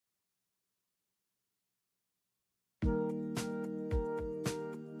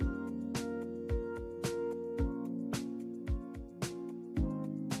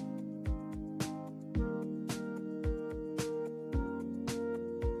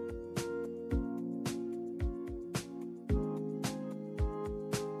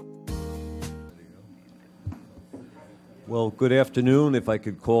Well, good afternoon. If I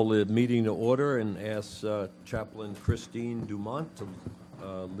could call the meeting to order and ask Chaplain Christine Dumont to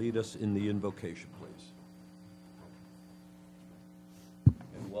lead us in the invocation, please.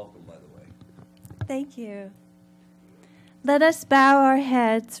 And welcome, by the way. Thank you. Let us bow our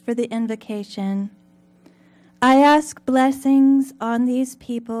heads for the invocation. I ask blessings on these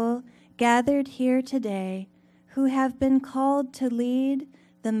people gathered here today who have been called to lead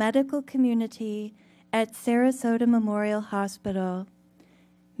the medical community at Sarasota Memorial Hospital.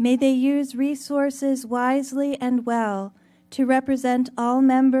 May they use resources wisely and well to represent all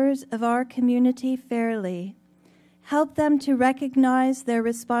members of our community fairly. Help them to recognize their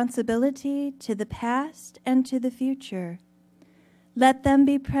responsibility to the past and to the future. Let them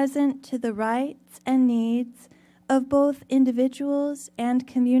be present to the rights and needs of both individuals and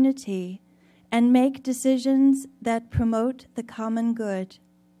community and make decisions that promote the common good.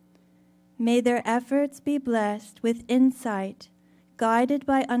 May their efforts be blessed with insight, guided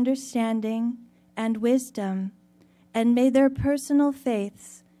by understanding and wisdom, and may their personal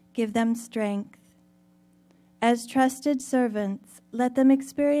faiths give them strength. As trusted servants, let them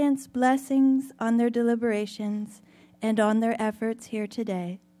experience blessings on their deliberations and on their efforts here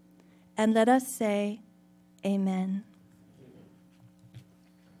today. And let us say, Amen.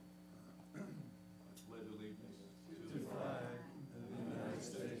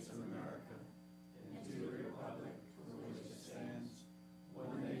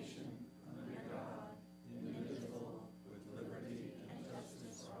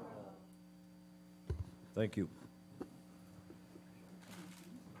 Thank you.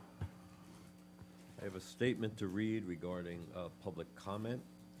 I have a statement to read regarding public comment.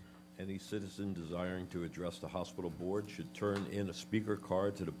 Any citizen desiring to address the hospital board should turn in a speaker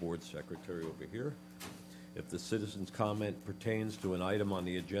card to the board secretary over here. If the citizen's comment pertains to an item on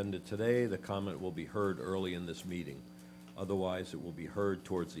the agenda today, the comment will be heard early in this meeting. Otherwise, it will be heard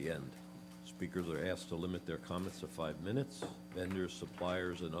towards the end. Speakers are asked to limit their comments to 5 minutes. Vendors,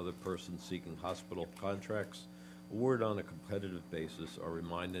 suppliers, and other persons seeking hospital contracts awarded on a competitive basis are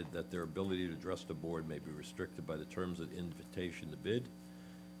reminded that their ability to address the board may be restricted by the terms of invitation to bid,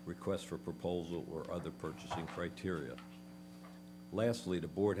 request for proposal, or other purchasing criteria. Lastly, the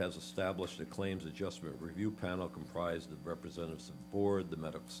board has established a claims adjustment review panel comprised of representatives of the board, the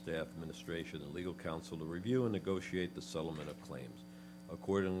medical staff, administration, and legal counsel to review and negotiate the settlement of claims.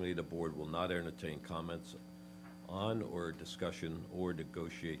 Accordingly, the board will not entertain comments on or discussion or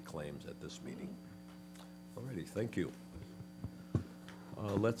negotiate claims at this meeting. Alrighty, thank you.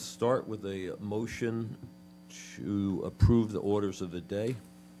 Let's start with a motion to approve the orders of the day.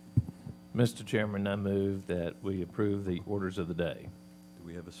 Mr. Chairman, I move that we approve the orders of the day. Do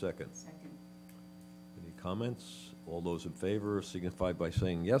we have a second? Second. Any comments? All those in favor signify by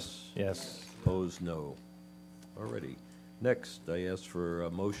saying yes. Yes. Opposed, no. Alrighty. Next, I ask for a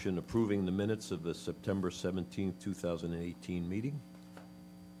motion approving the minutes of the September 17th, 2018 meeting.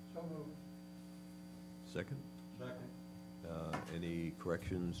 So moved. Second? Second. Any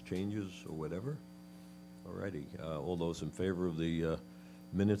corrections, changes, or whatever? Alrighty. All those in favor of the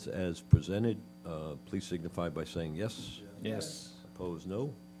minutes as presented, please signify by saying yes. Yes. Opposed,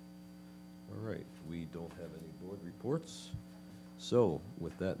 no. All right. We don't have any board reports. So,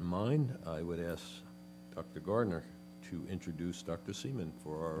 with that in mind, I would ask Dr. Gardner to introduce Dr. Seaman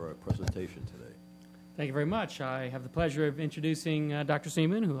for our presentation today. Thank you very much. I have the pleasure of introducing Dr.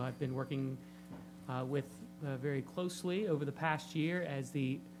 Seaman, who I've been working with very closely over the past year as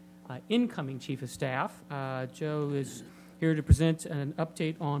the incoming Chief of Staff. Joe is here to present an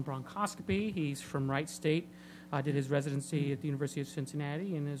update on bronchoscopy. He's from Wright State, did his residency at the University of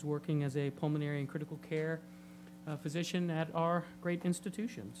Cincinnati, and is working as a pulmonary and critical care physician at our great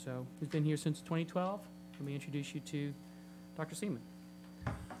institution. So he's been here since 2012. Let me introduce you to Dr. Seaman.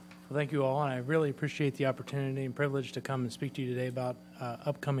 Well, thank you all, and I really appreciate the opportunity and privilege to come and speak to you today about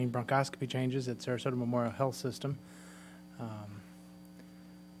upcoming bronchoscopy changes at Sarasota Memorial Health System.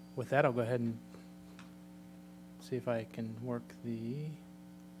 With that, I'll go ahead and see if I can work the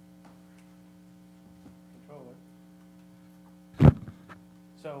controller.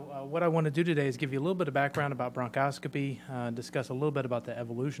 So what I want to do today is give you a little bit of background about bronchoscopy, discuss a little bit about the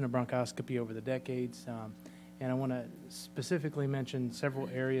evolution of bronchoscopy over the decades, and I want to specifically mention several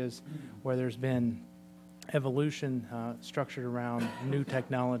areas where there's been evolution structured around new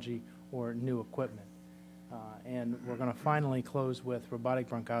technology or new equipment. And we're going to finally close with robotic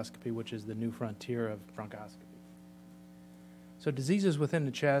bronchoscopy, which is the new frontier of bronchoscopy. So diseases within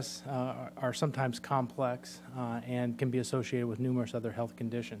the chest are sometimes complex and can be associated with numerous other health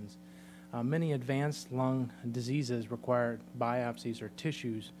conditions. Many advanced lung diseases require biopsies or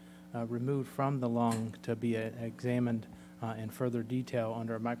tissues removed from the lung to be examined in further detail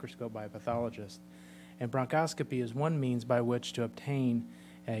under a microscope by a pathologist. And bronchoscopy is one means by which to obtain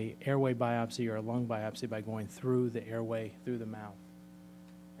a airway biopsy or a lung biopsy by going through the airway, through the mouth.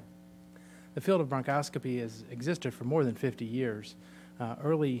 The field of bronchoscopy has existed for more than 50 years.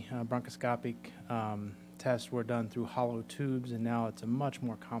 Early bronchoscopic tests were done through hollow tubes, and now it's a much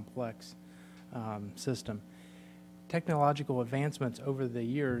more complex system. Technological advancements over the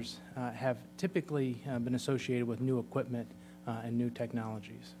years have typically been associated with new equipment and new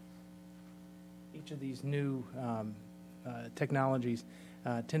technologies. Each of these new technologies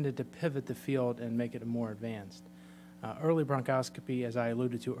tended to pivot the field and make it more advanced. Early bronchoscopy, as I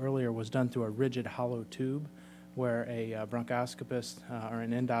alluded to earlier, was done through a rigid hollow tube where a bronchoscopist or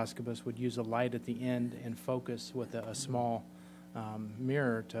an endoscopist would use a light at the end and focus with a small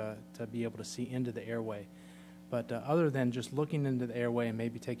mirror to be able to see into the airway. But other than just looking into the airway and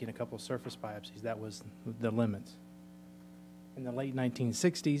maybe taking a couple surface biopsies, that was the limits. In the late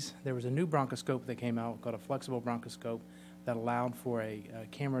 1960s, there was a new bronchoscope that came out called a flexible bronchoscope that allowed for a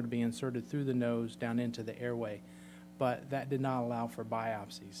camera to be inserted through the nose down into the airway. But that did not allow for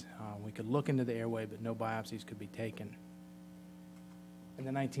biopsies. We could look into the airway, but no biopsies could be taken. In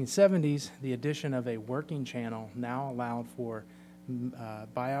the 1970s, the addition of a working channel now allowed for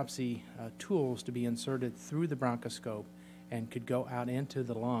biopsy tools to be inserted through the bronchoscope and could go out into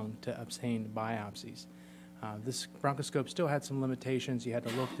the lung to obtain biopsies. This bronchoscope still had some limitations. You had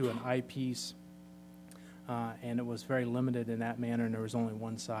to look through an eyepiece, and it was very limited in that manner, and there was only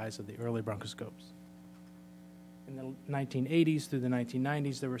one size of the early bronchoscopes. In the 1980s through the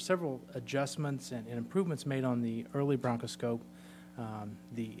 1990s, there were several adjustments and improvements made on the early bronchoscope.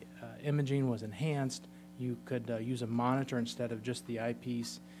 The imaging was enhanced. You could use a monitor instead of just the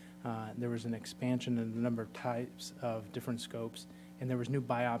eyepiece. There was an expansion in the number of types of different scopes, and there was new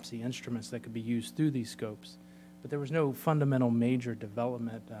biopsy instruments that could be used through these scopes. But there was no fundamental major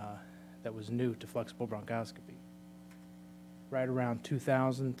development that was new to flexible bronchoscopy. Right around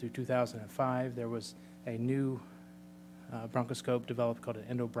 2000 through 2005, there was a new bronchoscope developed called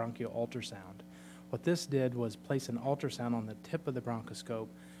an endobronchial ultrasound. What this did was place an ultrasound on the tip of the bronchoscope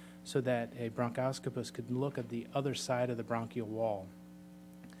so that a bronchoscopist could look at the other side of the bronchial wall.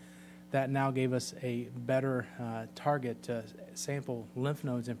 That now gave us a better target to sample lymph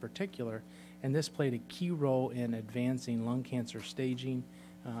nodes in particular, and this played a key role in advancing lung cancer staging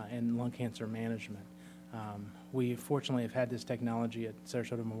and lung cancer management. We fortunately have had this technology at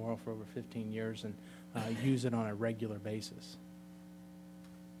Sarasota Memorial for over 15 years and use it on a regular basis.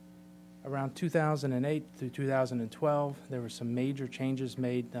 Around 2008 through 2012, there were some major changes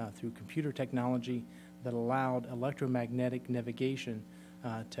made through computer technology that allowed electromagnetic navigation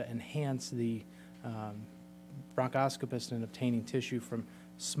to enhance the bronchoscopist in obtaining tissue from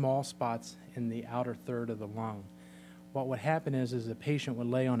small spots in the outer third of the lung. What would happen is the patient would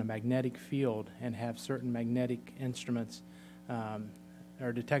lay on a magnetic field and have certain magnetic instruments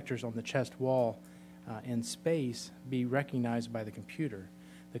or detectors on the chest wall in space be recognized by the computer.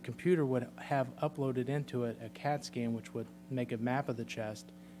 The computer would have uploaded into it a CAT scan which would make a map of the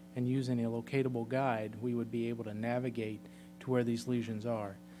chest, and using a locatable guide, we would be able to navigate to where these lesions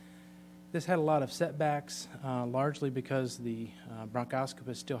are. This had a lot of setbacks, largely because the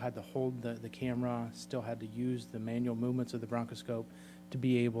bronchoscopist still had to hold the camera, still had to use the manual movements of the bronchoscope to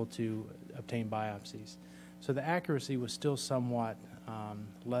be able to obtain biopsies. So the accuracy was still somewhat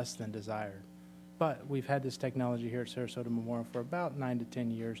less than desired. But we've had this technology here at Sarasota Memorial for about 9 to 10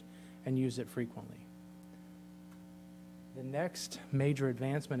 years and use it frequently. The next major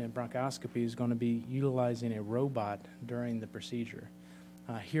advancement in bronchoscopy is going to be utilizing a robot during the procedure.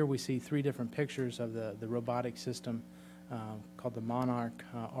 Here we see 3 different pictures of the robotic system called the Monarch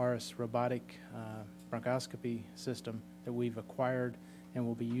RS robotic bronchoscopy system that we've acquired and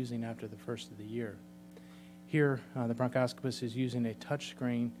will be using after the first of the year. Here, the bronchoscopist is using a touch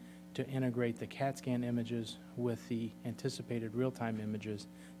screen to integrate the CAT scan images with the anticipated real-time images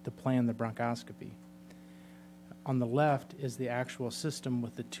to plan the bronchoscopy. On the left is the actual system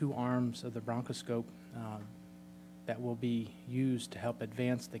with the 2 arms of the bronchoscope that will be used to help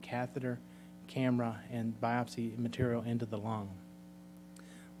advance the catheter, camera, and biopsy material into the lung.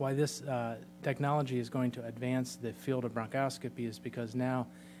 Why this technology is going to advance the field of bronchoscopy is because now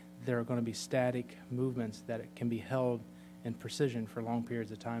there are going to be static movements that can be held in precision for long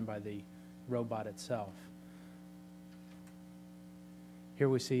periods of time by the robot itself. Here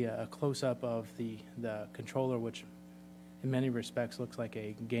we see a close-up of the controller, which in many respects looks like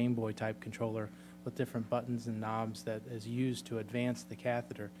a Game Boy type controller with different buttons and knobs that is used to advance the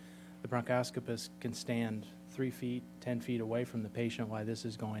catheter. The bronchoscopist can stand 3 feet, 10 feet away from the patient while this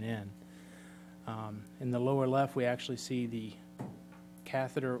is going in. In the lower left, we actually see the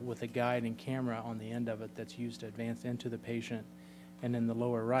catheter with a guide and camera on the end of it that's used to advance into the patient. And in the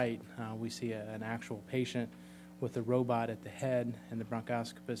lower right, we see an actual patient with a robot at the head and the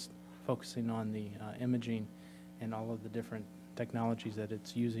bronchoscopist focusing on the imaging and all of the different technologies that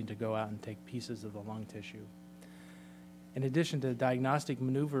it's using to go out and take pieces of the lung tissue. In addition to the diagnostic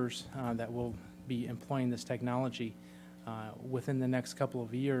maneuvers that will be employing this technology, within the next couple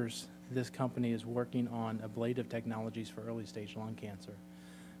of years, this company is working on ablative technologies for early-stage lung cancer,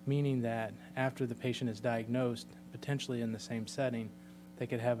 meaning that after the patient is diagnosed, potentially in the same setting, they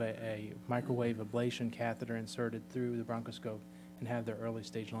could have a microwave ablation catheter inserted through the bronchoscope and have their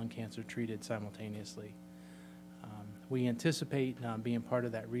early-stage lung cancer treated simultaneously. We anticipate being part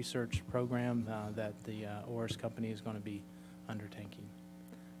of that research program that the ORS company is going to be undertaking.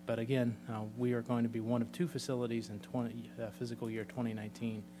 But again, we are going to be one of 2 facilities in fiscal year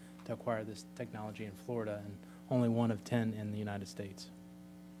 2019 to acquire this technology in Florida, and only one of 10 in the United States.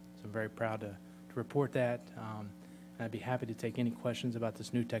 So I'm very proud to report that, and I'd be happy to take any questions about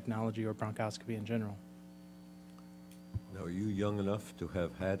this new technology or bronchoscopy in general. Now, are you young enough to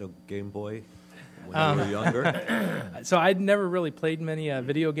have had a Game Boy when you were younger? So I'd never really played many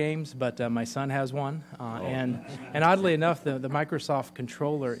video games, but my son has one. And oddly enough, the Microsoft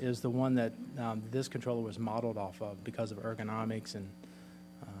controller is the one that this controller was modeled off of because of ergonomics and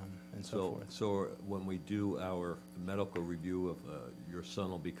so forth. So when we do our medical review of your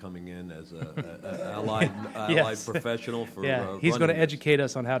son will be coming in as an allied Yes. professional for he's going to running educate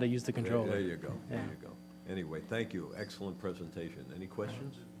us on how to use the controller. There you go. Yeah. There you go. Anyway, thank you. Excellent presentation. Any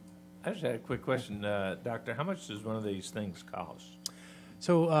questions? I just had a quick question, Doctor. How much does one of these things cost?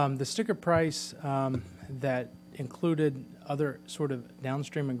 So the sticker price that included other sort of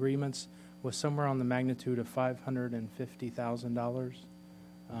downstream agreements was somewhere on the magnitude of $550,000.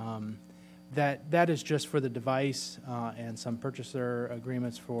 That is just for the device and some purchaser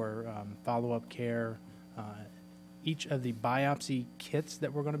agreements for follow-up care. Each of the biopsy kits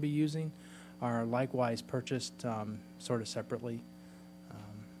that we're going to be using are likewise purchased sort of separately.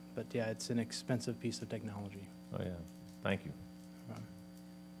 But yeah, it's an expensive piece of technology. Oh, yeah. Thank you.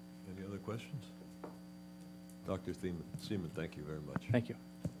 Any other questions? Dr. Seaman, thank you very much. Thank you.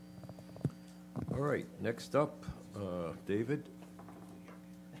 All right, next up, David.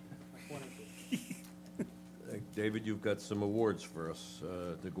 David, you've got some awards for us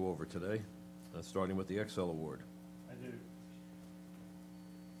to go over today, starting with the Excel Award. I do.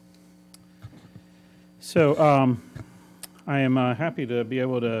 So I am happy to be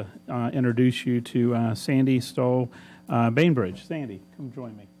able to introduce you to Sandy Stoll Bainbridge. Sandy, come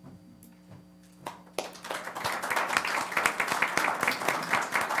join me.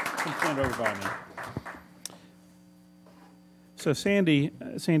 Come stand over by me. So Sandy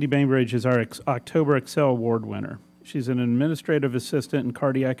Bainbridge is our October Excel Award winner. She's an administrative assistant in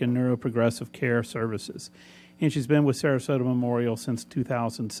cardiac and neuroprogressive care services, and she's been with Sarasota Memorial since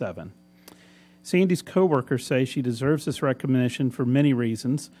 2007. Sandy's coworkers say she deserves this recognition for many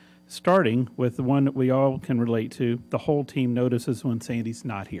reasons, starting with the one that we all can relate to. The whole team notices when Sandy's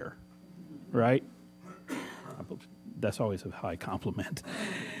not here, right? That's always a high compliment.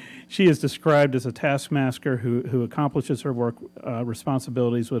 She is described as a taskmaster who accomplishes her work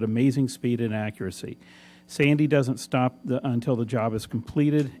responsibilities with amazing speed and accuracy. Sandy doesn't stop until the job is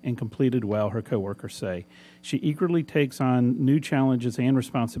completed, and completed well, her coworkers say. She eagerly takes on new challenges and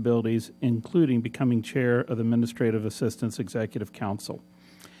responsibilities, including becoming chair of the Administrative Assistants Executive Council.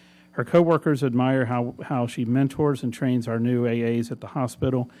 Her coworkers admire how she mentors and trains our new AAs at the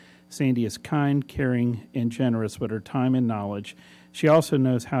hospital. Sandy is kind, caring, and generous with her time and knowledge. She also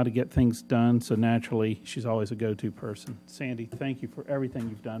knows how to get things done, so naturally, she's always a go-to person. Sandy, thank you for everything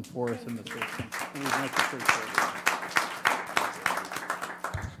you've done for us in the system. We much appreciate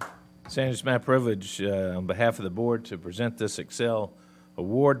it. Sandy, it's my privilege on behalf of the board to present this Excel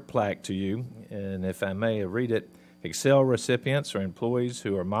Award plaque to you. And if I may read it, Excel recipients are employees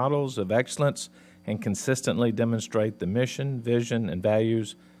who are models of excellence and consistently demonstrate the mission, vision, and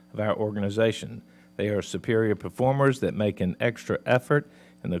values of our organization. They are superior performers that make an extra effort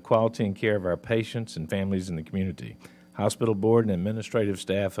in the quality and care of our patients and families in the community. Hospital board and administrative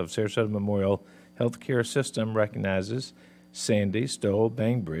staff of Sarasota Memorial Healthcare System recognizes Sandy Stoll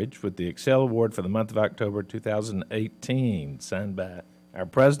Bainbridge with the Excel Award for the month of October 2018, signed by our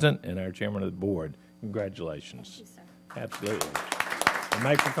president and our chairman of the board. Congratulations. Thank you, sir. Absolutely. The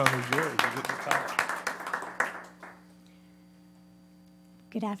microphone is yours. You get to talk.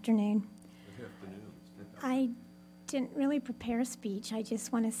 Good afternoon. I didn't really prepare a speech. I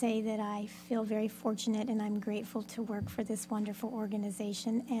just want to say that I feel very fortunate and I'm grateful to work for this wonderful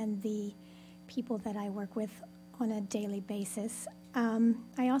organization and the people that I work with on a daily basis.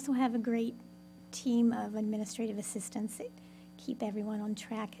 I also have a great team of administrative assistants that keep everyone on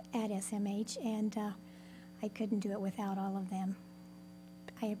track at SMH, and I couldn't do it without all of them.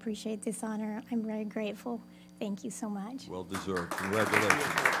 I appreciate this honor. I'm very grateful. Thank you so much. Well deserved. Congratulations.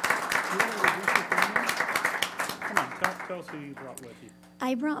 Come on, tell us who you brought with you.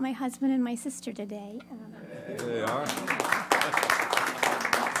 I brought my husband and my sister today. There they are.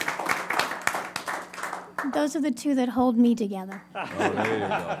 Those are the two that hold me together. Oh, there you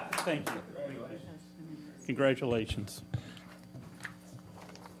go. Thank you. Congratulations.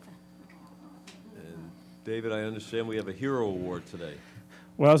 And David, I understand we have a Hero Award today.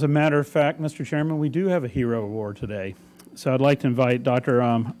 Well, as a matter of fact, Mr. Chairman, we do have a Hero Award today. So I'd like to invite Dr.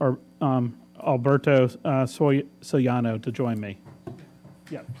 Alberto Soyano to join me.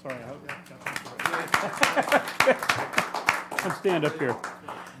 Yeah, sorry. Come stand up here.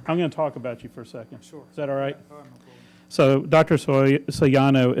 I'm going to talk about you for a second. Sure. Is that all right? So Dr.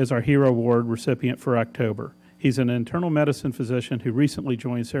 Soyano is our Hero Award recipient for October. He's an internal medicine physician who recently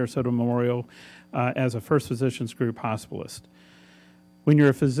joined Sarasota Memorial as a First Physicians Group hospitalist. When you're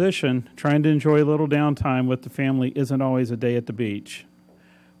a physician, trying to enjoy a little downtime with the family isn't always a day at the beach.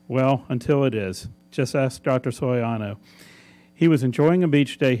 Well, until it is. Just ask Dr. Soyano. He was enjoying a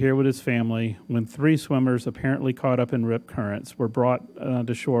beach day here with his family when 3 swimmers, apparently caught up in rip currents, were brought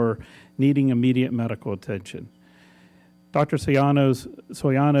to shore needing immediate medical attention. Dr.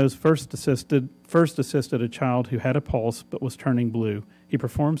 Soyano's first assisted a child who had a pulse but was turning blue. He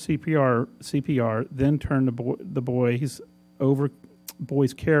performed CPR, then turned the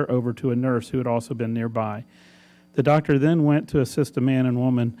boy's care over to a nurse who had also been nearby. The doctor then went to assist a man and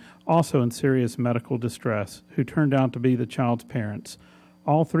woman also in serious medical distress, who turned out to be the child's parents.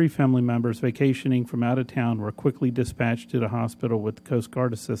 All 3 family members vacationing from out of town were quickly dispatched to the hospital with Coast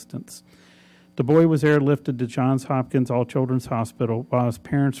Guard assistance. The boy was airlifted to Johns Hopkins All Children's Hospital while his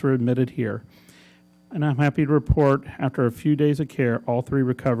parents were admitted here. And I'm happy to report, after a few days of care, all 3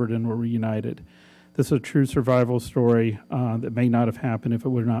 recovered and were reunited. This is a true survival story that may not have happened if it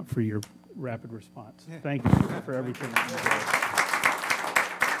were not for your rapid response. Yeah. Thank you for everything.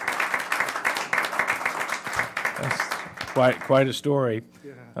 That's quite a story.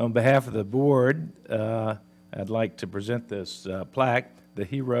 Yeah. On behalf of the board, I'd like to present this plaque, the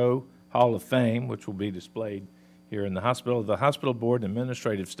Hero Hall of Fame, which will be displayed here in the hospital. The hospital board and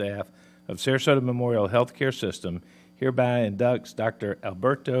administrative staff of Sarasota Memorial Healthcare System hereby inducts Dr.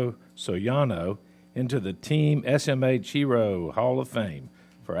 Alberto Soyano into the Team SMH Hero Hall of Fame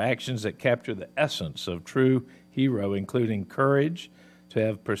for actions that capture the essence of true hero, including courage, to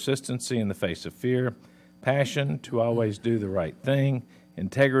have persistency in the face of fear, passion, to always do the right thing,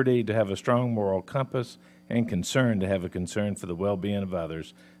 integrity, to have a strong moral compass, and concern, to have a concern for the well-being of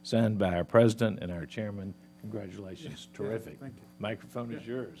others. Signed by our president and our chairman. Congratulations. Yeah, terrific. Thank you. Microphone is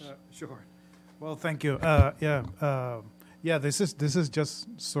yours. Sure. Well, thank you. This is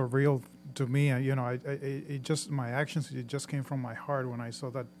just surreal to me. It just, my actions, it just came from my heart when I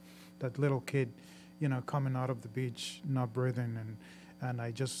saw that little kid, coming out of the beach, not breathing, and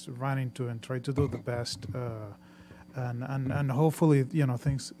I just ran into and tried to do the best, and hopefully,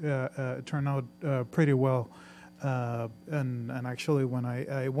 things turn out pretty well. And actually, when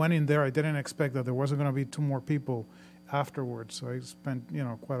I went in there, I didn't expect that there wasn't going to be 2 more people afterwards. So I spent,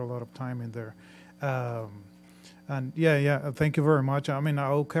 quite a lot of time in there. And thank you very much. I mean,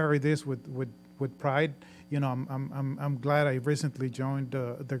 I'll carry this with pride. I'm glad I recently joined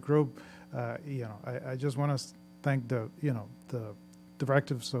the group. I just want to thank the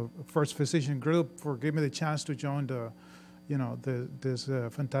directives of First Physician Group for giving me the chance to join this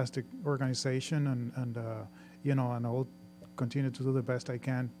fantastic organization, and I'll continue to do the best I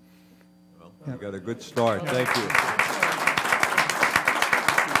can. Well, you got a good start. Thank you.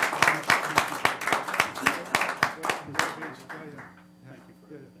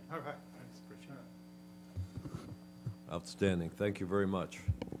 Outstanding. Thank you very much.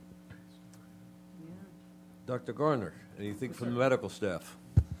 Dr. Garner, anything from the medical staff?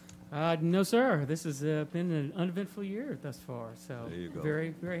 No, sir. This has been an uneventful year thus far, so there you go. Very,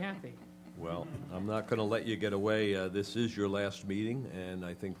 very happy. Well, I'm not going to let you get away. This is your last meeting, and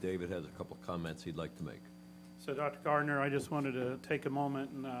I think David has a couple of comments he'd like to make. So, Dr. Gardner, I just wanted to take a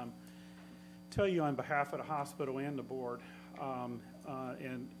moment and tell you on behalf of the hospital and the board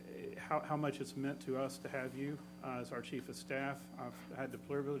and how much it's meant to us to have you as our chief of staff. I've had the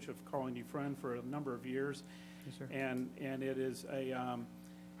privilege of calling you friend for a number of years. Yes, sir. And it is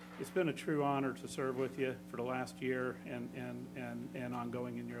it's been a true honor to serve with you for the last year and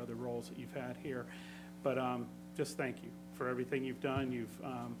ongoing in your other roles that you've had here. But just thank you for everything you've done. You've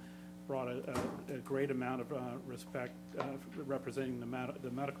brought a great amount of respect representing the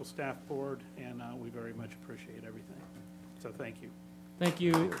medical staff board, and we very much appreciate everything. So thank you. Thank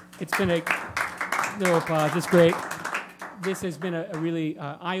you. It's been a no applause. It's great. This has been a really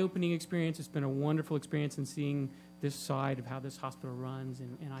eye-opening experience. It's been a wonderful experience in seeing this side of how this hospital runs,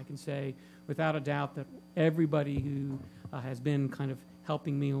 and I can say without a doubt that everybody who has been kind of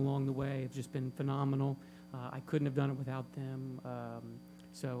helping me along the way have just been phenomenal. I couldn't have done it without them.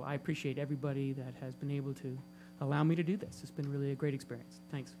 So I appreciate everybody that has been able to allow me to do this. It's been really a great experience.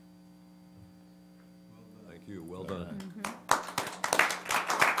 Thanks. Thank you. Well done.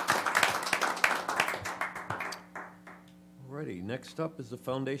 Alrighty, next up is the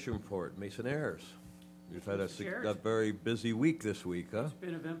foundation report. Mason Ayers. You've had a very busy week this week, huh? It's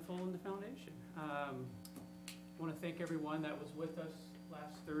been eventful in the foundation. I want to thank everyone that was with us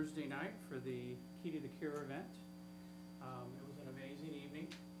last Thursday night for the Key to the Cure event. It was an amazing evening.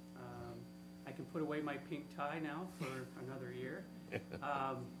 I can put away my pink tie now for another year.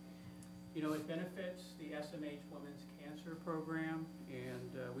 You know, it benefits the SMH Women's Cancer Program,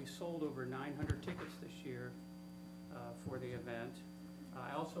 and we sold over 900 tickets this year for the event.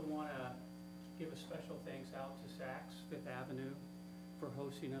 I also want to give a special thanks out to Saks Fifth Avenue for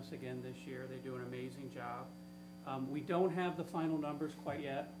hosting us again this year. They do an amazing job. We don't have the final numbers quite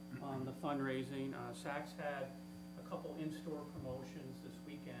yet on the fundraising. Saks had a couple in-store promotions this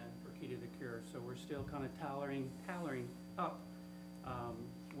weekend for Key to the Cure, so we're still kind of tallying up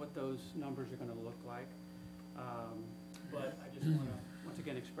what those numbers are going to look like. But I just want to once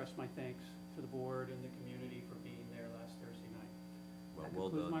again express my thanks to the board and the community for being there last Thursday night. Well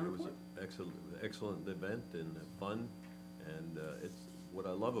done. It was an excellent event and fun, and it's what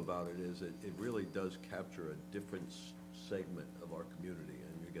I love about it is it really does capture a different segment of our community,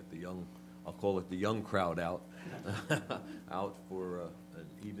 and you get the young, I'll call it the young crowd out, out for an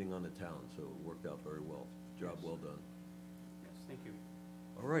evening on the town. So it worked out very well. Job well done. Yes, thank you.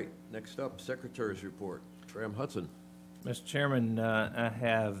 All right, next up, Secretary's report. Tram Hudson. Mr. Chairman, I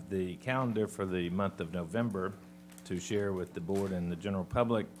have the calendar for the month of November to share with the board and the general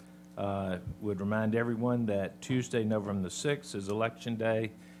public. Would remind everyone that Tuesday, November the 6th is Election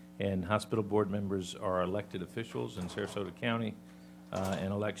Day, and hospital board members are elected officials in Sarasota County,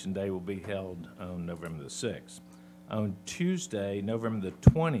 and Election Day will be held on November the 6th. On Tuesday, November the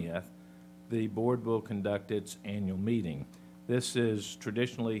 20th, the board will conduct its annual meeting. This is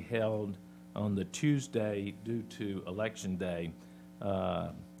traditionally held on the Tuesday due to Election Day,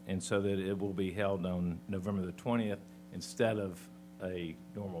 and so that it will be held on November the 20th instead of a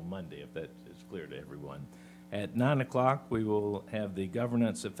normal Monday, if that is clear to everyone. At 9 o'clock, we will have the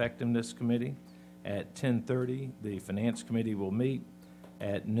Governance Effectiveness Committee. At 10:30, the Finance Committee will meet.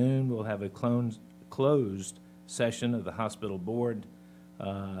 At noon, we'll have a closed session of the hospital board.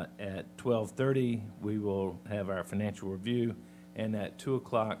 At 12:30, we will have our financial review. And at 2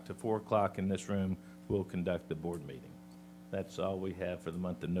 o'clock to 4 o'clock in this room, we'll conduct the board meeting. That's all we have for the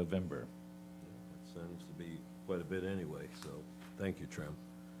month of November. That sounds to be quite a bit anyway, so thank you, Tram.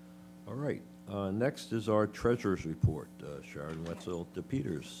 All right, next is our treasurer's report. Sharon Wetzel de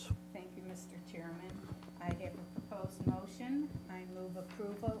Peters. Thank you, Mr. Chairman. I have a proposed motion. I move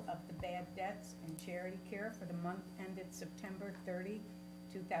approval of the bad debts and charity care for the month ended September 30,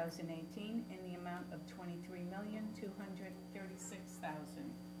 2018 in the amount of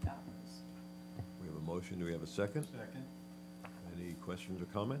 $23,236,000. We have a motion. Do we have a second? Second. Any questions or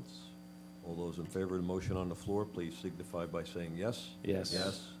comments? All those in favor of the motion on the floor, please signify by saying yes. Yes.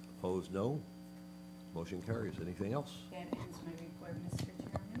 Yes. Opposed, no. Motion carries. Anything else? That ends my report, Mr.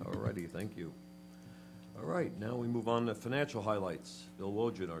 Chairman. All righty, thank you. All right, now we move on to financial highlights. Bill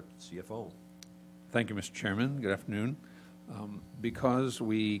Wojcik, our CFO. Thank you, Mr. Chairman. Good afternoon. Because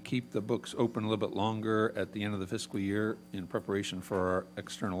we keep the books open a little bit longer at the end of the fiscal year in preparation for our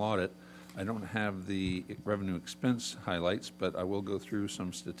external audit, I don't have the revenue expense highlights, but I will go through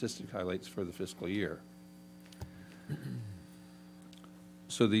some statistic highlights for the fiscal year.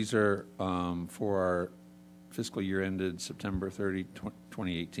 So these are for our fiscal year ended September 30,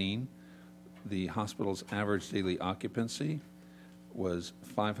 2018. The hospital's average daily occupancy was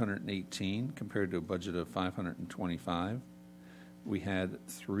 518 compared to a budget of 525. We had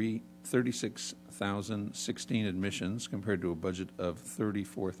 36,016 admissions compared to a budget of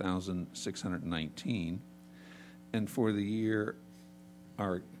 34,619. And for the year,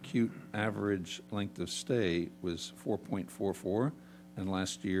 our acute average length of stay was 4.44, and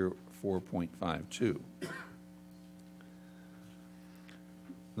last year, 4.52.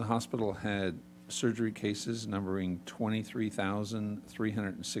 The hospital had surgery cases numbering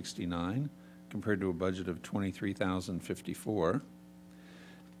 23,369 compared to a budget of 23,054.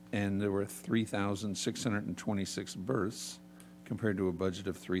 and there were 3,626 births compared to a budget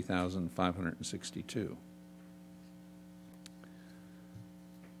of 3,562.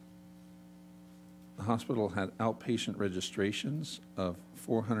 The hospital had outpatient registrations of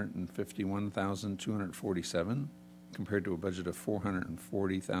 451,247 compared to a budget of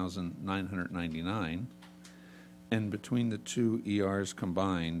 440,999. And between the two ERs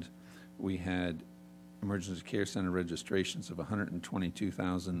combined, we had emergency care center registrations of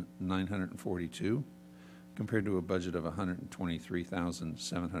 122,942 compared to a budget of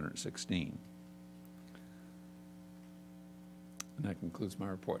 123,716. And that concludes my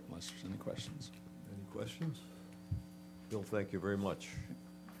report, unless there's any questions. Any questions? Bill, thank you very much.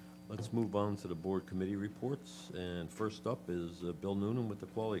 Let's move on to the board committee reports. And first up is Bill Noonan with the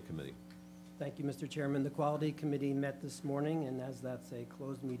Quality Committee. Thank you, Mr. Chairman. The Quality Committee met this morning, and as that's a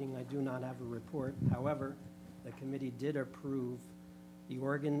closed meeting, I do not have a report. However, the committee did approve the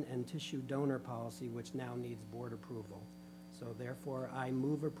organ and tissue donor policy, which now needs board approval. So therefore, I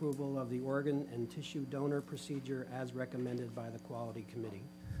move approval of the organ and tissue donor procedure as recommended by the Quality Committee.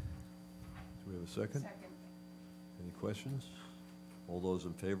 Do we have a second? Second. Any questions? All those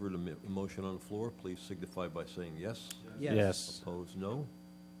in favor of the motion on the floor, please signify by saying yes. Yes. Opposed, no.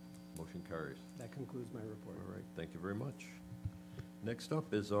 Motion carries. That concludes my report. All right, thank you very much. Next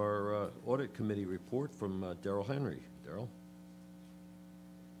up is our Audit Committee report from Darrell Henry. Darrell?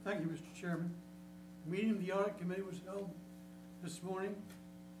 Thank you, Mr. Chairman. The meeting of the Audit Committee was held this morning,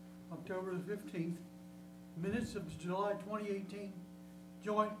 October the 15th. Minutes of the July 2018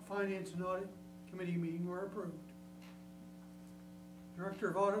 Joint Finance and Audit Committee meeting were approved. Director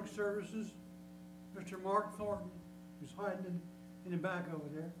of Audit Services, Mr. Mark Thornton, who's hiding in the back over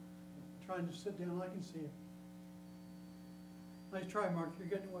there, trying to sit down. I can see him. Nice try, Mark. You're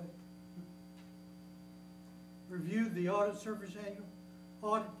getting away. Reviewed the Audit Service Annual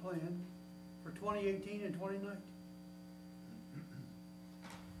Audit Plan for 2018 and 2019.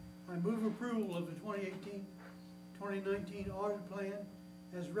 I move approval of the 2018-2019 Audit Plan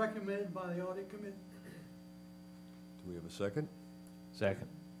as recommended by the Audit Committee. Do we have a second? Second.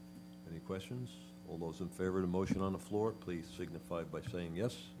 Any questions? All those in favor of the motion on the floor, please signify by saying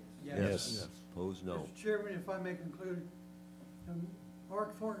yes. Yes. Opposed, no. Mr. Chairman, if I may conclude,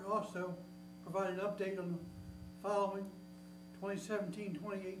 Mark Thornton also provided an update on the following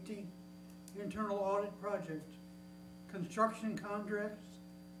 2017-2018 internal audit projects: construction contracts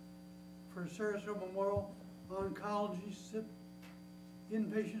for Sarasota Memorial Oncology SIP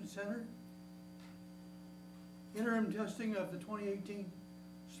Inpatient Center, interim testing of the 2018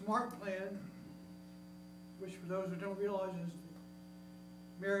 SMART Plan, which for those who don't realize is the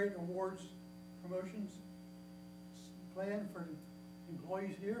Merit Awards Promotions Plan for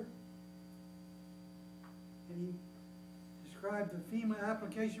employees here. And he described the FEMA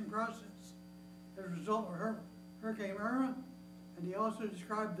application process as a result of Hurricane Irma, and he also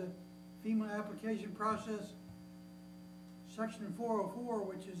described the FEMA application process, Section 404,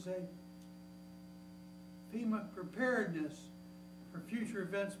 which is a FEMA preparedness for future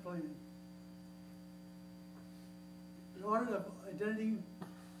events planning. The audit of identity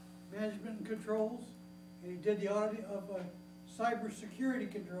management and controls, and he did the audit of cybersecurity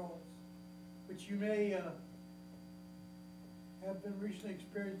controls, which you may have been recently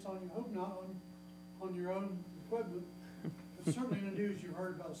experienced on, you hope not, on your own equipment, but certainly in the news you've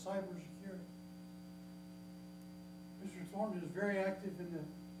heard about cybersecurity. Mr. Thornton is very active in the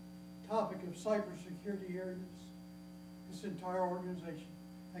topic of cybersecurity here in this entire organization.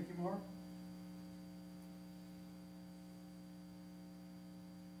 Thank you, Mark.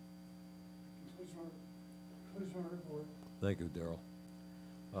 Concludes my report. Thank you, Darrell.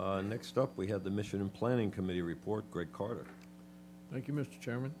 Next up, we have the Mission and Planning Committee report. Greg Carter. Thank you, Mr.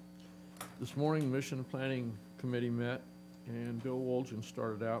 Chairman. This morning, the Mission and Planning Committee met, and Bill Wolgen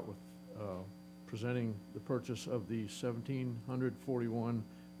started out with presenting the purchase of the 1741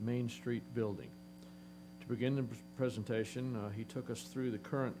 Main Street building. To begin the presentation, he took us through the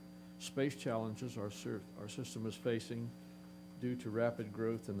current space challenges our system is facing due to rapid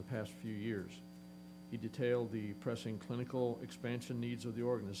growth in the past few years. He detailed the pressing clinical expansion needs of the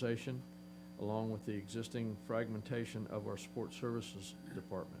organization, along with the existing fragmentation of our support services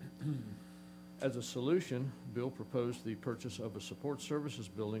department. As a solution, Bill proposed the purchase of a support services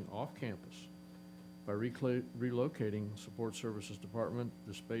building off campus. By relocating support services department,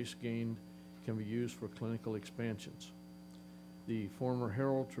 the space gained can be used for clinical expansions. The former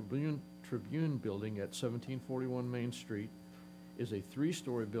Herald Tribune building at 1741 Main Street is a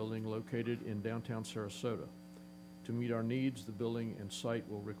 3-story building located in downtown Sarasota. To meet our needs, the building and site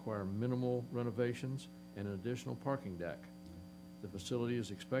will require minimal renovations and an additional parking deck. The facility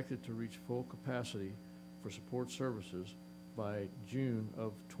is expected to reach full capacity for support services by June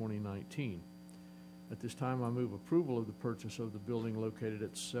of 2019. At this time, I move approval of the purchase of the building located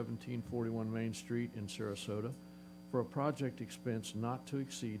at 1741 Main Street in Sarasota for a project expense not to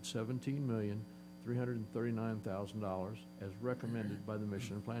exceed $17,339,000 as recommended by the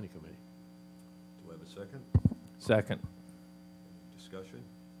Mission and Planning Committee. Do I have a second? Second. Discussion?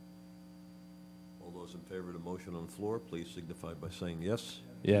 All those in favor of the motion on the floor, please signify by saying yes.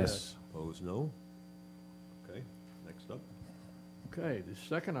 Yes. Opposed, no. Okay, next up. Okay, the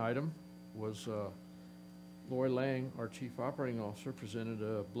second item was Lori Lang, our Chief Operating Officer, presented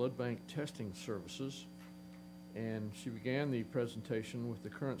blood bank testing services, and she began the presentation with the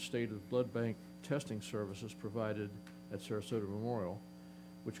current state of blood bank testing services provided at Sarasota Memorial,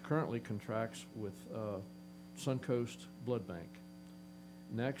 which currently contracts with Suncoast Blood Bank.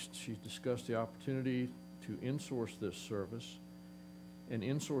 Next, she discussed the opportunity to insource this service, and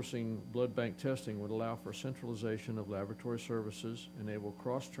insourcing blood bank testing would allow for centralization of laboratory services, enable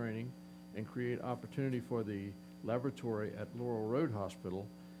cross-training, and create opportunity for the laboratory at Laurel Road Hospital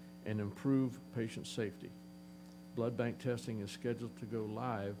and improve patient safety. Blood bank testing is scheduled to go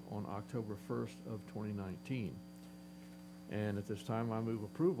live on October 1st of 2019. And at this time, I move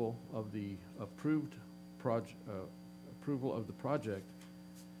approval of the approval of the project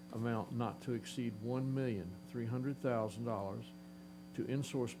amount not to exceed $1,300,000 to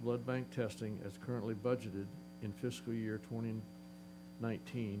insource blood bank testing as currently budgeted in fiscal year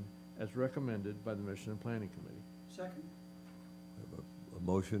 2019 as recommended by the Mission and Planning Committee. Second. I have a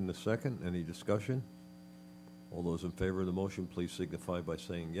motion and a second. Any discussion? All those in favor of the motion, please signify by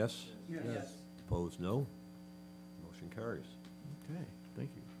saying yes. Yes. Opposed, no. Motion carries. Okay, thank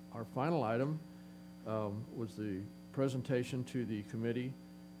you. Our final item was the presentation to the committee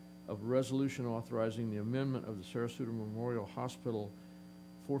of a resolution authorizing the amendment of the Sarasota Memorial Hospital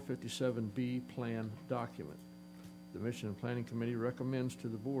 457B plan document. The Mission and Planning Committee recommends to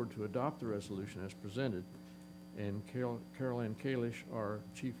the board to adopt the resolution as presented, and Carol Ann Kalish, our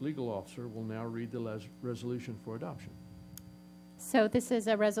Chief Legal Officer, will now read the resolution for adoption. So this is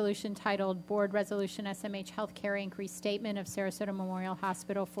a resolution titled Board Resolution SMH Healthcare Inc. Restatement of Sarasota Memorial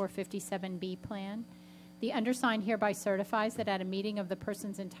Hospital 457B Plan. The undersigned hereby certifies that at a meeting of the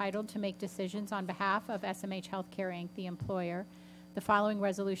persons entitled to make decisions on behalf of SMH Healthcare Inc., the employer, the following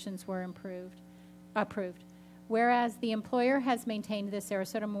resolutions were approved. Whereas the employer has maintained the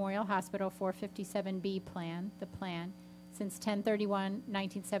Sarasota Memorial Hospital 457B plan, the plan, since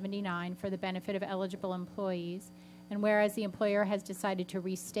 10/31/1979 for the benefit of eligible employees, and whereas the employer has decided to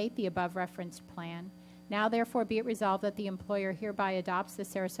restate the above referenced plan, now therefore be it resolved that the employer hereby adopts the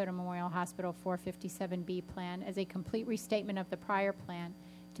Sarasota Memorial Hospital 457B plan as a complete restatement of the prior plan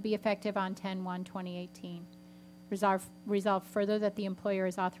to be effective on 10/1/2018. Resolve further that the employer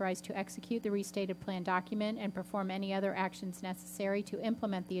is authorized to execute the restated plan document and perform any other actions necessary to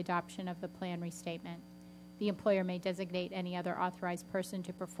implement the adoption of the plan restatement. The employer may designate any other authorized person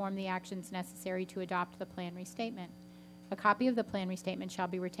to perform the actions necessary to adopt the plan restatement. A copy of the plan restatement shall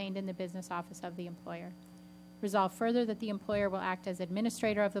be retained in the business office of the employer. Resolve further that the employer will act as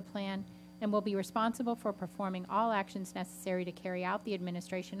administrator of the plan and will be responsible for performing all actions necessary to carry out the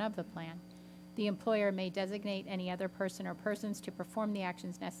administration of the plan. The employer may designate any other person or persons to perform the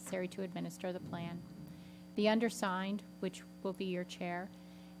actions necessary to administer the plan. The undersigned, which will be your chair,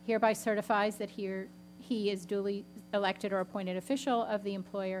 hereby certifies that he is duly elected or appointed official of the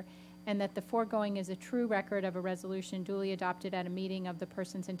employer, and that the foregoing is a true record of a resolution duly adopted at a meeting of the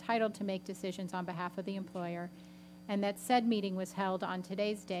persons entitled to make decisions on behalf of the employer, and that said meeting was held on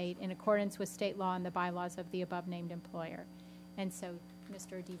today's date in accordance with state law and the bylaws of the above-named employer. And so,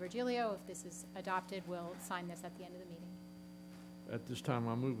 Mr. DiVirgilio, if this is adopted, will sign this at the end of the meeting. At this time,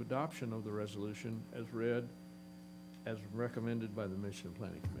 I move adoption of the resolution as read, as recommended by the Mission and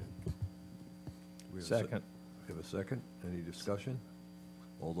Planning Committee. Second. We have a second. Any discussion?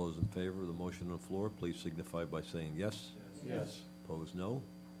 All those in favor of the motion on the floor, please signify by saying yes. Yes. Opposed, no.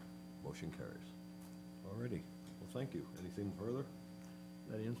 Motion carries. All righty. Well, thank you. Anything further?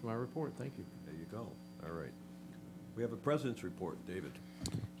 That ends my report. Thank you. There you go. All right. We have a president's report. David.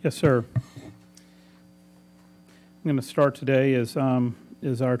 Yes, sir. I'm going to start today as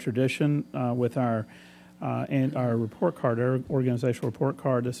our tradition with our report card, our organizational report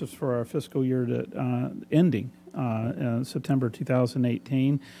card. This is for our fiscal year ending September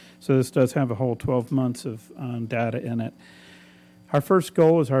 2018. So this does have a whole 12 months of data in it. Our first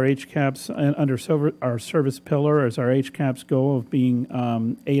goal is our HCAPS under our service pillar is our HCAPS goal of being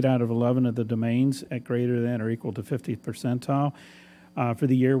 8 out of 11 of the domains at greater than or equal to 50th percentile. For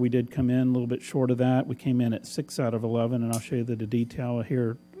the year, we did come in a little bit short of that. We came in at 6 out of 11, and I'll show you the detail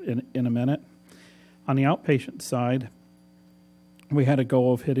here in a minute. On the outpatient side, we had a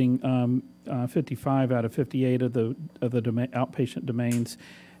goal of hitting 55 out of 58 of the outpatient domains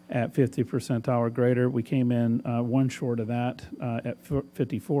at 50 percentile or greater. We came in one short of that at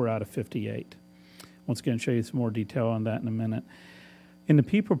 54 out of 58. Once again, show you some more detail on that in a minute. In the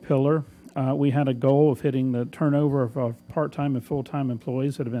people pillar, we had a goal of hitting the turnover of part-time and full-time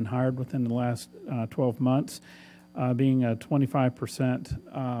employees that have been hired within the last 12 months, being a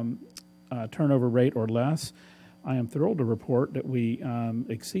 25% turnover rate or less. I am thrilled to report that we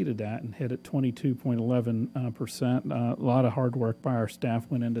exceeded that and hit at 22.11%. A lot of hard work by our staff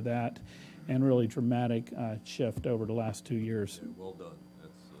went into that, and really dramatic shift over the last 2 years. Yeah, well done.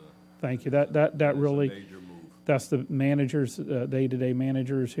 Thank you. That really, a major move. that's the managers, day-to-day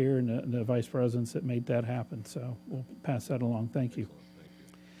managers here, and the vice presidents that made that happen. So we'll pass that along. Thank you. Thank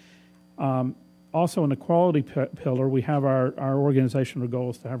you. Also, in the quality pillar, we have our organizational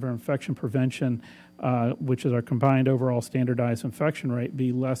goals to have our infection prevention, which is our combined overall standardized infection rate,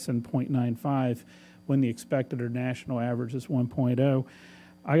 be less than 0.95 when the expected or national average is 1.0.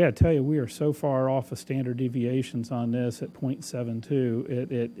 I got to tell you, we are so far off of standard deviations on this at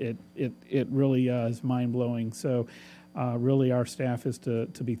 0.72. It really is mind blowing. So, really, our staff is to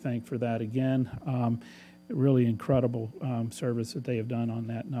be thanked for that again. Really incredible service that they have done on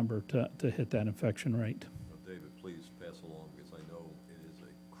that number to hit that infection rate. Well, David, please pass along, because I know it is a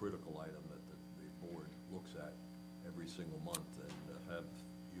critical item that the board looks at every single month, and have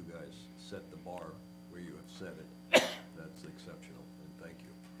you guys set the bar where you have set it. That's exceptional, and thank you.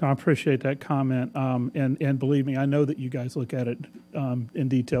 I appreciate that comment, and believe me, I know that you guys look at it in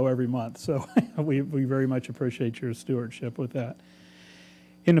detail every month, so we very much appreciate your stewardship with that.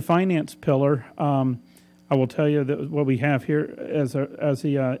 In the finance pillar, I will tell you that what we have here as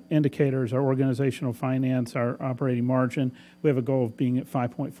the indicators, our organizational finance, our operating margin, we have a goal of being at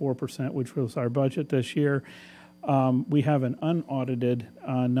 5.4%, which was our budget this year. We have an unaudited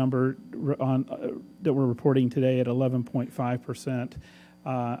number that we're reporting today at 11.5%.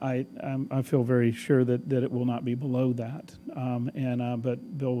 I feel very sure that it will not be below that.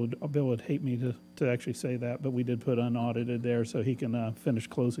 But Bill would hate me to actually say that, but we did put unaudited there so he can finish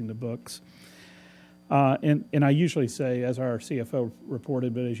closing the books. And I usually say, as our CFO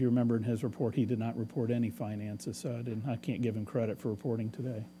reported, but as you remember in his report, he did not report any finances, so I can't give him credit for reporting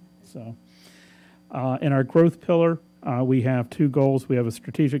today. So, in our growth pillar, we have two goals. We have a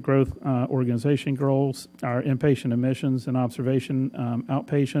strategic growth organization goals. Our inpatient admissions and observation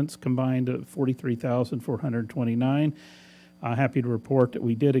outpatients combined at 43,429. Happy to report that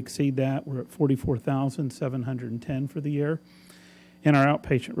we did exceed that. We're at 44,710 for the year. And our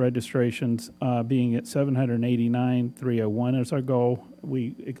outpatient registrations being at 789,301 is our goal.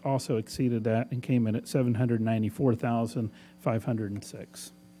 We also exceeded that and came in at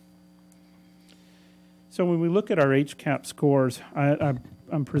 794,506. So when we look at our HCAP scores,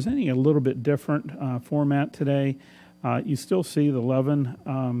 I'm presenting a little bit different format today. You still see the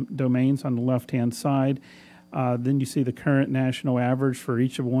 11 domains on the left-hand side. Then you see the current national average for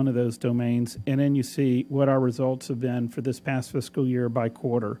each of one of those domains, and then you see what our results have been for this past fiscal year by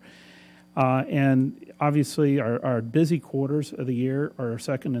quarter. And obviously, our busy quarters of the year are our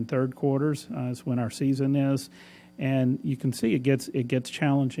second and third quarters, is when our season is. And you can see it gets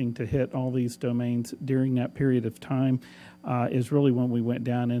challenging to hit all these domains during that period of time. Is really when we went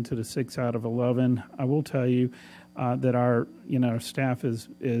down into the 6 out of 11. I will tell you that our staff is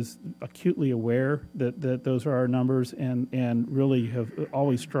acutely aware that those are our numbers, and really have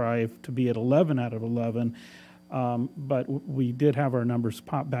always strived to be at 11 out of 11. But we did have our numbers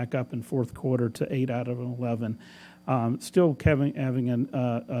pop back up in fourth quarter to 8 out of 11. Still having an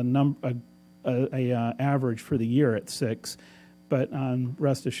average for the year at 6, but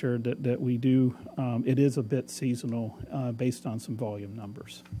rest assured that we do. It is a bit seasonal based on some volume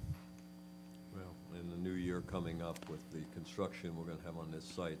numbers. New year coming up with the construction we're going to have on this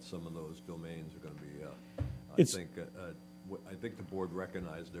site, some of those domains are going to be, I think the board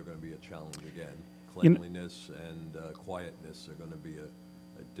recognized they're going to be a challenge again. Cleanliness and quietness are going to be a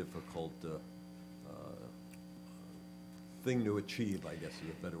difficult thing to achieve, I guess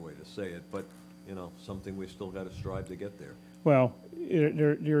is a better way to say it, but something we still got to strive to get there. Well,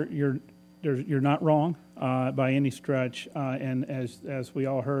 you're not wrong by any stretch, and as we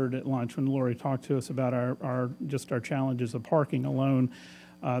all heard at lunch when Lori talked to us about our challenges of parking alone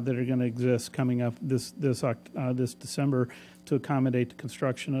that are going to exist coming up this December to accommodate the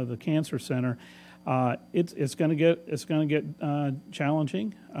construction of the cancer center. It's going to get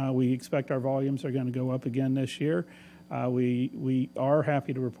challenging. We expect our volumes are going to go up again this year. We are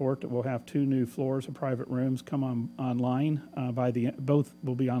happy to report that we'll have 2 new floors of private rooms come online both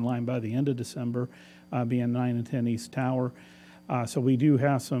will be online by the end of December, being 9 and 10 East Tower. So we do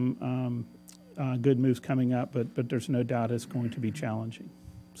have some good moves coming up, but there's no doubt it's going to be challenging.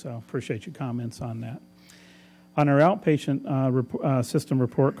 So appreciate your comments on that. On our outpatient system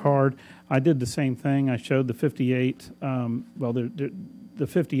report card, I did the same thing. I showed the 58, the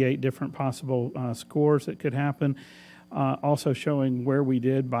 58 different possible scores that could happen. Also showing where we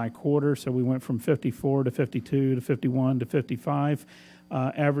did by quarter. So we went from 54 to 52 to 51 to 55.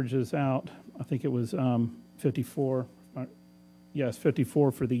 Averages out, I think it was 54. Yes,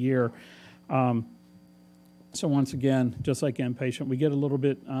 54 for the year. So once again, just like inpatient, we get a little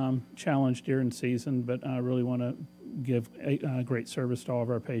bit challenged during season, but I really want to give a great service to all of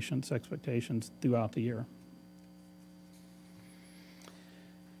our patients' expectations throughout the year.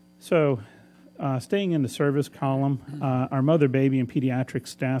 So staying in the service column, our mother, baby, and pediatric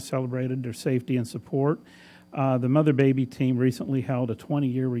staff celebrated their safety and support. The mother, baby team recently held a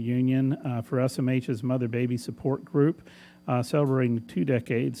 20-year reunion for SMH's mother, baby support group, celebrating 2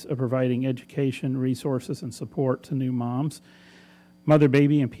 decades of providing education, resources, and support to new moms. Mother,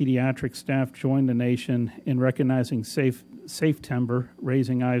 baby, and pediatric staff joined the nation in recognizing Safe-Tember,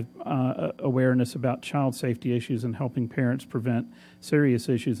 raising awareness about child safety issues and helping parents prevent serious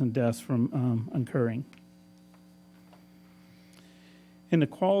issues and deaths from occurring. In the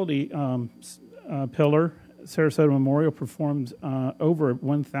quality pillar, Sarasota Memorial performed over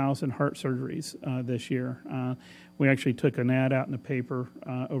 1,000 heart surgeries this year. We actually took an ad out in the paper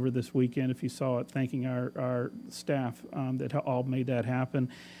over this weekend, if you saw it, thanking our staff that all made that happen.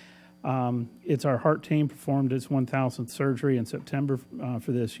 It's our heart team performed its 1,000th surgery in September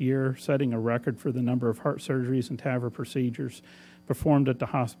for this year, setting a record for the number of heart surgeries and TAVR procedures performed at the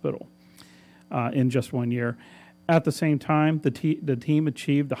hospital in just 1 year. At the same time, the team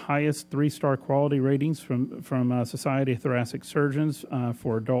achieved the highest 3-star quality ratings from Society of Thoracic Surgeons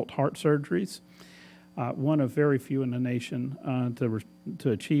for adult heart surgeries. One of very few in the nation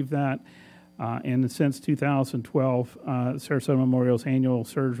to achieve that. And since 2012, Sarasota Memorial's annual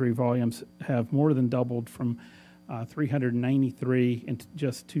surgery volumes have more than doubled from 393 in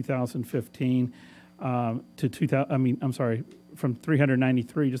just 2015 from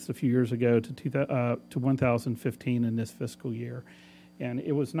 393 just a few years ago to 1,015 in this fiscal year. And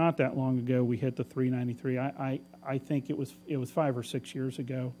it was not that long ago we hit the 393. I think it was 5 or 6 years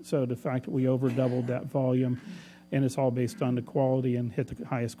ago. So the fact that we over doubled that volume, and it's all based on the quality and hit the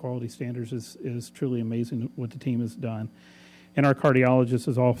highest quality standards, is truly amazing what the team has done. And our cardiologist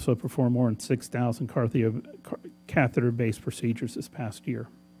has also performed more than 6,000 catheter-based procedures this past year.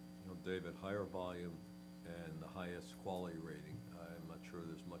 You know, David, higher volume and the highest quality rating. I'm not sure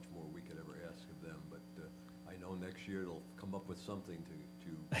there's much more we could ever ask of them, but I know next year they'll come up with something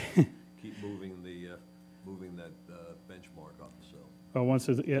to keep moving that benchmark up. So. Well, once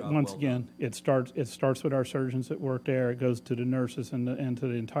again, it starts with our surgeons that work there. It goes to the nurses and to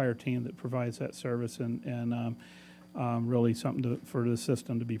the entire team that provides that service, and really something for the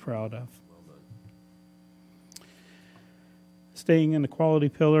system to be proud of. Well done. Staying in the quality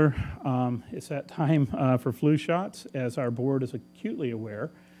pillar, it's that time for flu shots. As our board is acutely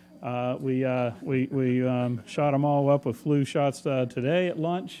aware, we shot them all up with flu shots today at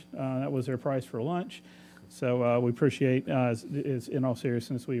lunch. That was their price for lunch. So we appreciate, in all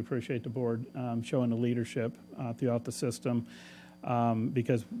seriousness, we appreciate the board showing the leadership throughout the system,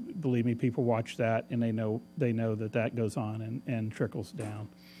 because believe me, people watch that and they know that goes on and trickles down.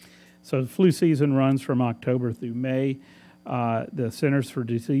 So the flu season runs from October through May. The Centers for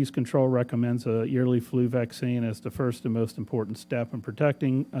Disease Control recommends a yearly flu vaccine as the first and most important step in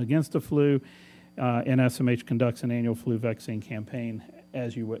protecting against the flu. And SMH conducts an annual flu vaccine campaign,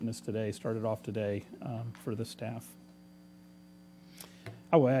 as you witnessed today, started off today for the staff.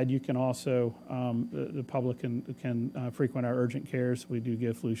 I will add, you can also, the public can frequent our urgent cares. We do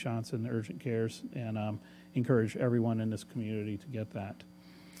give flu shots in the urgent cares, and encourage everyone in this community to get that.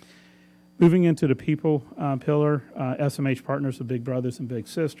 Moving into the people pillar, SMH partners with Big Brothers and Big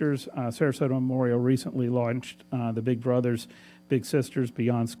Sisters. Sarasota Memorial recently launched the Big Brothers, Big Sisters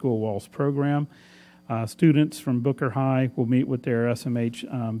Beyond School Walls program. Students from Booker High will meet with their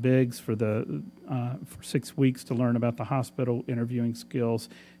SMH bigs for 6 weeks to learn about the hospital, interviewing skills,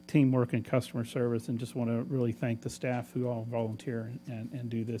 teamwork, and customer service. And just want to really thank the staff who all volunteer and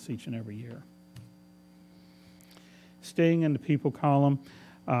do this each and every year. Staying in the people column,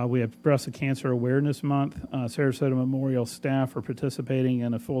 we have Breast Cancer Awareness Month. Sarasota Memorial staff are participating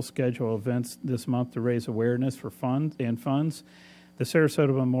in a full schedule of events this month to raise awareness for funds. the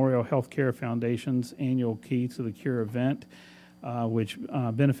Sarasota Memorial Healthcare Foundation's annual Key to the Cure event, which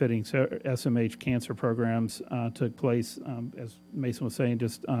benefiting SMH cancer programs took place, as Mason was saying,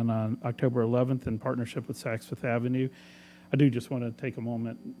 just on October 11th in partnership with Saks Fifth Avenue. I do just want to take a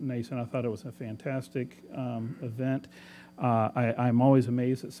moment, Mason. I thought it was a fantastic event. I'm always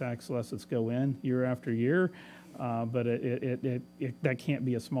amazed that Saks lets us go in year after year, but that can't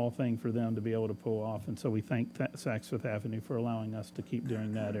be a small thing for them to be able to pull off. And so we thank Saks Fifth Avenue for allowing us to keep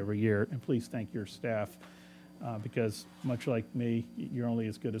doing that every year. And please thank your staff, because much like me, you're only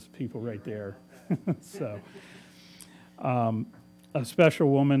as good as people right there. So. A special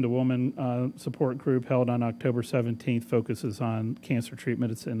woman-to-woman support group held on October 17th focuses on cancer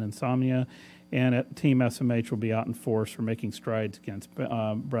treatment and insomnia, and Team SMH will be out in force for making strides against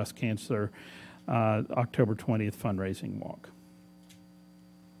breast cancer, October 20th fundraising walk.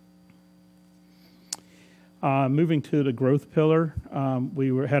 Moving to the growth pillar,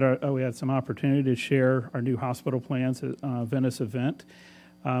 we had some opportunity to share our new hospital plans at Venice event.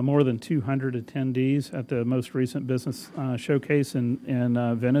 More than 200 attendees at the most recent business showcase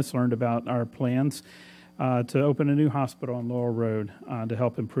in Venice learned about our plans to open a new hospital on Laurel Road to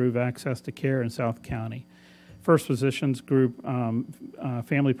help improve access to care in South County. First Physicians Group,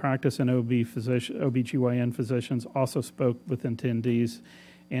 family practice and OBGYN physicians also spoke with attendees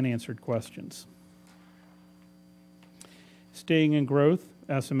and answered questions. Staying in growth,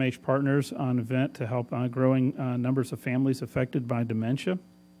 SMH partners on event to help growing numbers of families affected by dementia.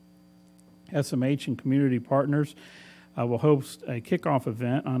 SMH and community partners will host a kickoff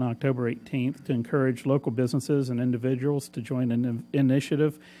event on October 18th to encourage local businesses and individuals to join an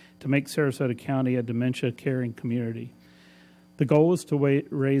initiative to make Sarasota County a dementia-caring community. The goal is to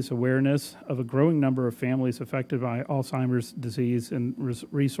raise awareness of a growing number of families affected by Alzheimer's disease and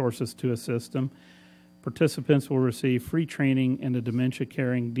resources to assist them. Participants will receive free training and a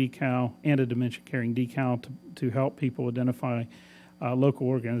dementia-caring decal to help people identify local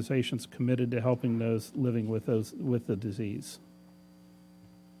organizations committed to helping those living with the disease.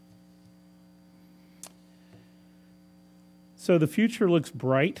 So the future looks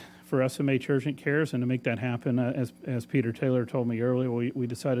bright for SMH Urgent Cares, and to make that happen, as Peter Taylor told me earlier, we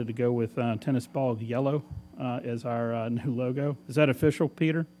decided to go with tennis ball yellow as our new logo. Is that official,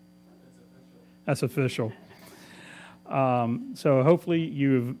 Peter? That's official. So hopefully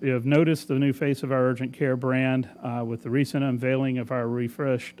you have noticed the new face of our Urgent Care brand with the recent unveiling of our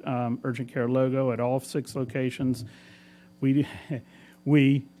refreshed Urgent Care logo at all 6 locations. We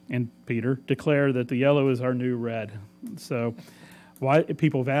and Peter declare that the yellow is our new red. So why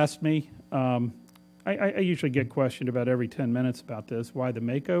people have asked me, I usually get questioned about every 10 minutes about this, why the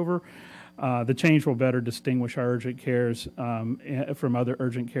makeover? The change will better distinguish our urgent cares from other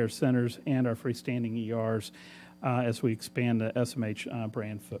urgent care centers and our freestanding ERs as we expand the SMH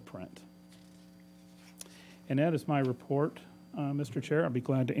brand footprint. And that is my report, Mr. Chair. I'll be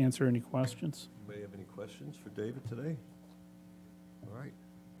glad to answer any questions. You may have any questions for David today? All right.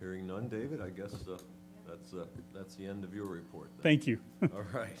 Hearing none, David, I guess that's the end of your report. Then. Thank you. All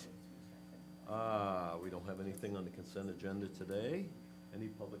right. We don't have anything on the consent agenda today. Any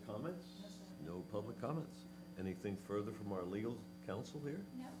public comments? No public comments. Anything further from our legal counsel here?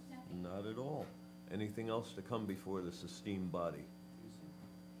 No, nothing. Not at all. Anything else to come before this esteemed body?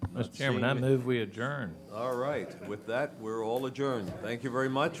 Mr. Chairman, I move we adjourn. All right. With that, we're all adjourned. Thank you very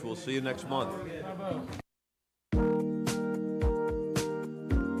much. We'll see you next month.